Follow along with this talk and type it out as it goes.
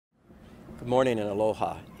Good morning and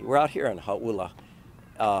aloha. We're out here in Hau'ula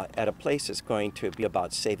at a place that's going to be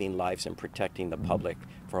about saving lives and protecting the public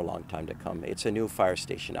for a long time to come. It's a new fire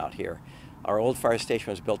station out here. Our old fire station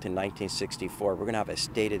was built in 1964. We're going to have a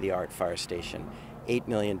state-of-the-art fire station, $8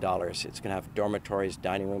 million. It's going to have dormitories,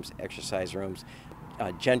 dining rooms, exercise rooms,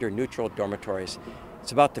 gender-neutral dormitories.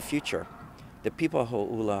 It's about the future. The people of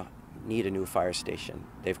Hau'ula need a new fire station.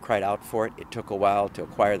 They've cried out for it. It took a while to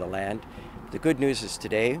acquire the land. The good news is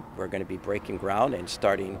today we're going to be breaking ground and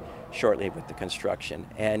starting shortly with the construction.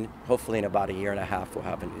 And hopefully in about a year and a half we'll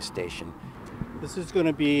have a new station. This is going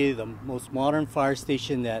to be the most modern fire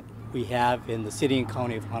station that we have in the city and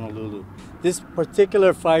county of Honolulu. This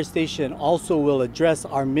particular fire station also will address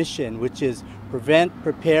our mission, which is prevent,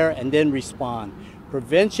 prepare, and then respond.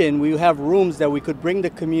 Prevention, we have rooms that we could bring the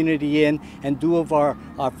community in and do of our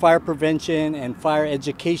fire prevention and fire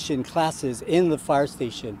education classes in the fire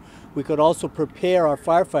station. We could also prepare our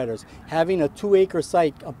firefighters. Having a 2-acre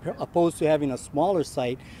site opposed to having a smaller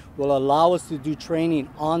site will allow us to do training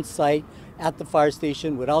on site at the fire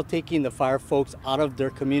station without taking the fire folks out of their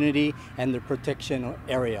community and their protection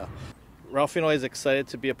area. Ralphino is excited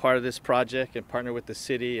to be a part of this project and partner with the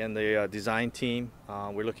city and the design team.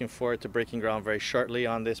 We're looking forward to breaking ground very shortly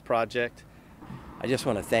on this project. I just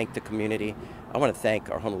want to thank the community. I want to thank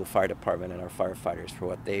our Honolulu Fire Department and our firefighters for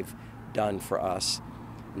what they've done for us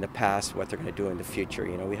in the past, what they're going to do in the future.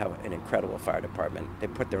 You know, we have an incredible fire department. They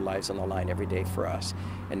put their lives on the line every day for us.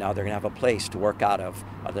 And now they're going to have a place to work out of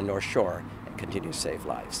on the North Shore and continue to save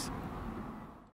lives.